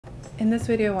In this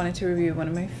video, I wanted to review one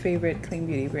of my favorite clean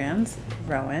beauty brands,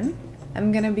 ROEN.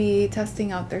 I'm gonna be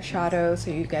testing out their shadows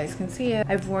so you guys can see it.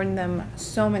 I've worn them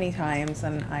so many times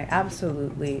and I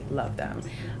absolutely love them.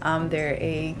 They're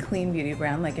a clean beauty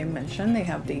brand, like I mentioned. They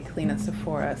have the Clean at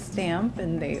Sephora stamp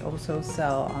and they also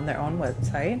sell on their own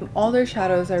website. All their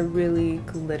shadows are really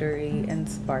glittery and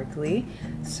sparkly.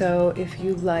 So if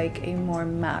you like a more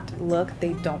matte look,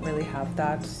 they don't really have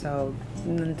that. So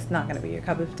it's not gonna be your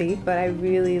cup of tea, but I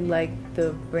really like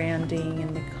the branding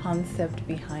and the concept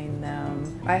behind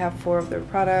them. I have 4 of their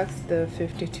products: the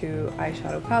 52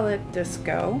 eyeshadow palette,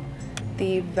 Disco,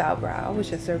 the Vow Brow,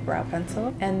 which is their brow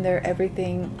pencil, and their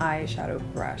Everything eyeshadow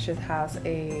brush. It has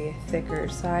a thicker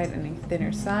side and a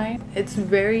thinner side. It's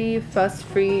very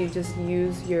fuss-free. You just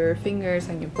use your fingers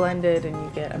and you blend it and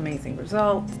you get amazing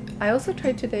results. I also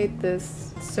tried to date this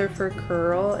Surfer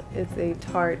Curl. It's a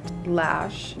Tarte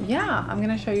lash. Yeah, I'm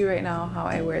gonna show you right now how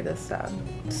I wear this stuff.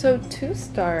 So to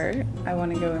start, I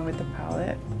want to go in with the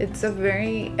palette. It's a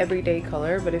very everyday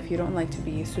color, but if you don't like to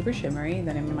be super shimmery,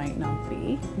 then it might not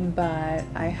be. But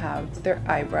I have their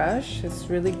eye brush. It's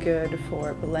really good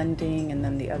for blending, and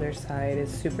then the other side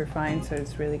is super fine, so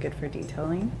it's really good for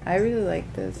detailing. I really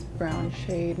like this brown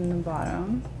shade in the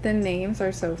bottom. The names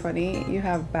are so funny. You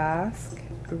have Basque,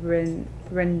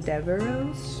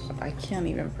 Rendeveros, I can't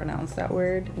even pronounce that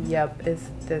word. Yep, is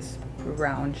this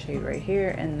brown shade right here,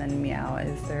 and then Meow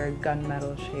is their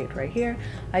gunmetal shade right here.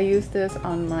 I used this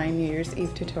on my New Year's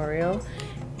Eve tutorial,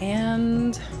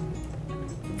 and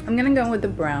I'm gonna go with the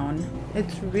brown.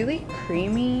 It's really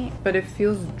creamy, but it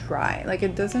feels dry. Like,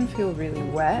 it doesn't feel really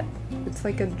wet. It's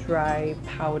like a dry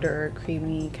powder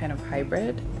creamy kind of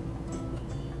hybrid.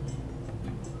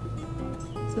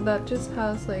 So that just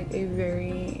has like a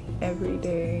very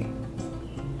everyday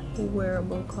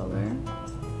wearable color.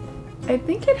 I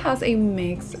think it has a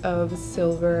mix of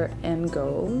silver and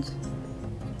gold.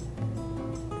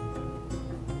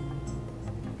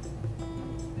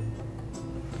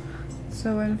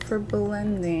 So when for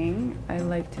blending, I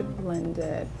like to blend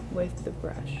it with the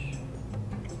brush.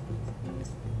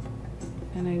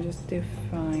 And I just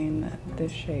define the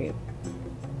shape.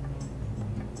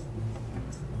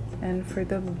 And for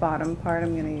the bottom part,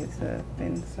 I'm gonna use the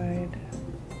thin side.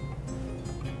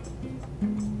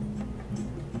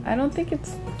 I don't think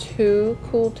it's too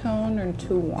cool tone or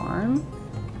too warm.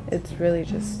 It's really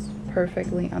just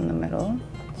perfectly on the middle.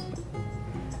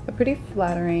 It's a pretty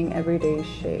flattering everyday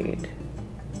shade.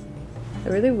 I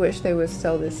really wish they would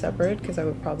sell this separate because I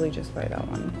would probably just buy that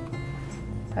one.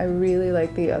 I really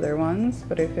like the other ones,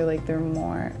 but I feel like they're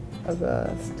more of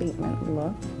a statement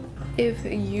look. If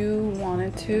you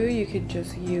wanted to, you could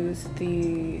just use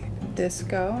the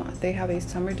Disco. They have a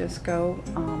Summer Disco.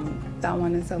 That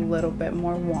one is a little bit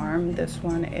more warm. This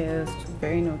one is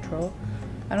very neutral.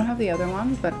 I don't have the other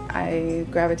one, but I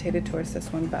gravitated towards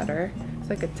this one better. It's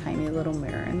like a tiny little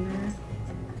mirror in there.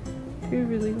 If you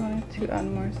really wanted to add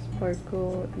more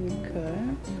sparkle, you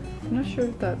could. I'm not sure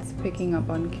if that's picking up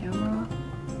on camera.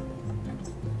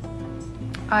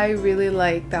 I really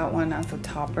like that one as a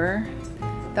topper.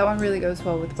 That one really goes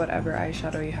well with whatever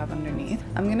eyeshadow you have underneath.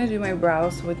 I'm gonna do my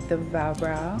brows with the Vow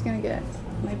Brow. I'm gonna get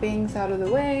my bangs out of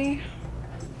the way.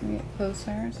 Get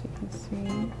closer so you can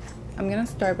see. I'm gonna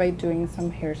start by doing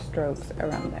some hair strokes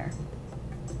around there.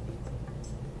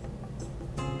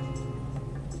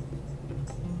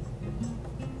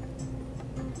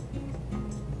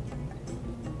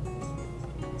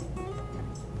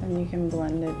 And you can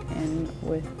blend it in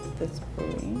with the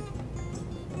spoolie.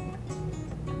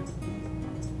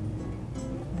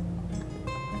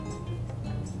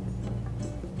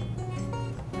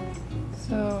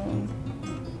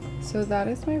 So that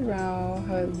is my brow,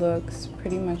 how it looks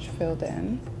pretty much filled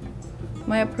in.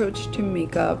 My approach to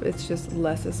makeup is just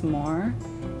less is more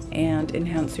and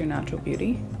enhance your natural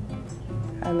beauty.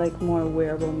 I like more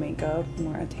wearable makeup,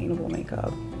 more attainable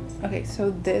makeup. Okay,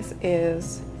 so this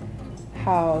is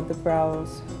how the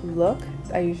brows look.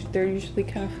 They're usually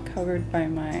kind of covered by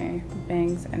my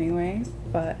bangs anyway,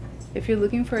 but if you're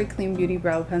looking for a clean beauty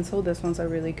brow pencil, this one's a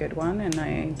really good one and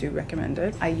I do recommend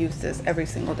it. I use this every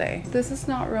single day. This is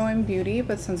not ROEN Beauty,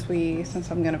 but since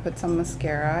I'm gonna put some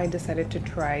mascara, I decided to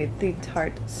try the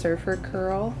Tarte Surfer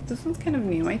Curl. This one's kind of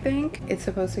new, I think. It's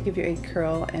supposed to give you a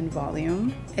curl and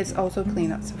volume. It's also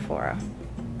Clean at Sephora.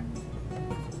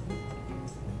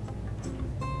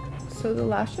 So the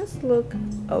lashes look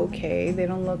okay. They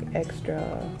don't look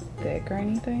extra thick or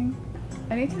anything.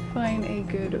 I need to find a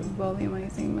good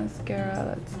volumizing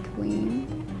mascara that's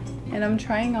clean. And I'm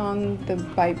trying on the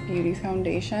Bite Beauty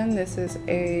foundation. This is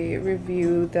a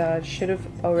review that should have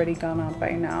already gone out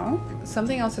by now.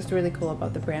 Something else that's really cool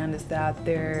about the brand is that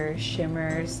their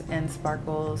shimmers and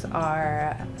sparkles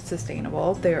are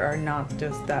sustainable. They are not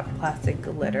just that plastic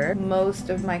glitter. Most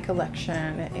of my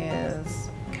collection is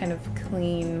kind of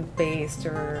clean based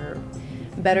or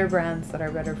better brands that are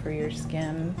better for your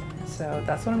skin. So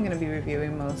that's what I'm going to be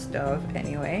reviewing most of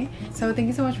anyway. So thank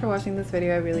you so much for watching this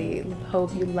video. I really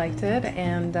hope you liked it,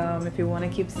 and if you want to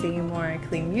keep seeing more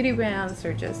clean beauty brands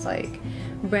or just like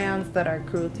brands that are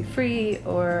cruelty free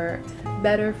or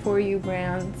better for you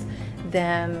brands,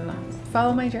 then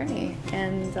follow my journey,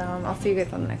 and I'll see you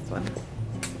guys on the next one.